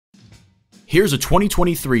Here's a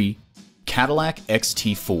 2023 Cadillac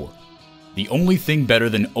XT4. The only thing better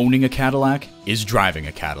than owning a Cadillac is driving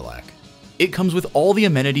a Cadillac. It comes with all the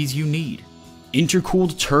amenities you need.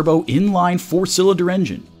 Intercooled turbo inline 4-cylinder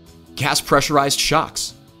engine, gas pressurized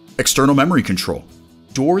shocks, external memory control,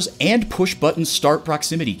 doors and push-button start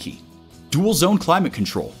proximity key, dual zone climate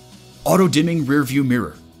control, auto-dimming rear-view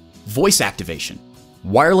mirror, voice activation,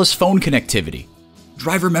 wireless phone connectivity,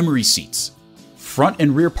 driver memory seats, front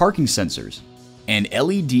and rear parking sensors, and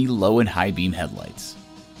LED low and high beam headlights.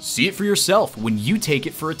 See it for yourself when you take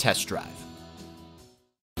it for a test drive.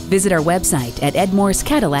 Visit our website at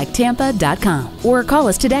edmorsecadillactampa.com or call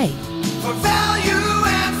us today.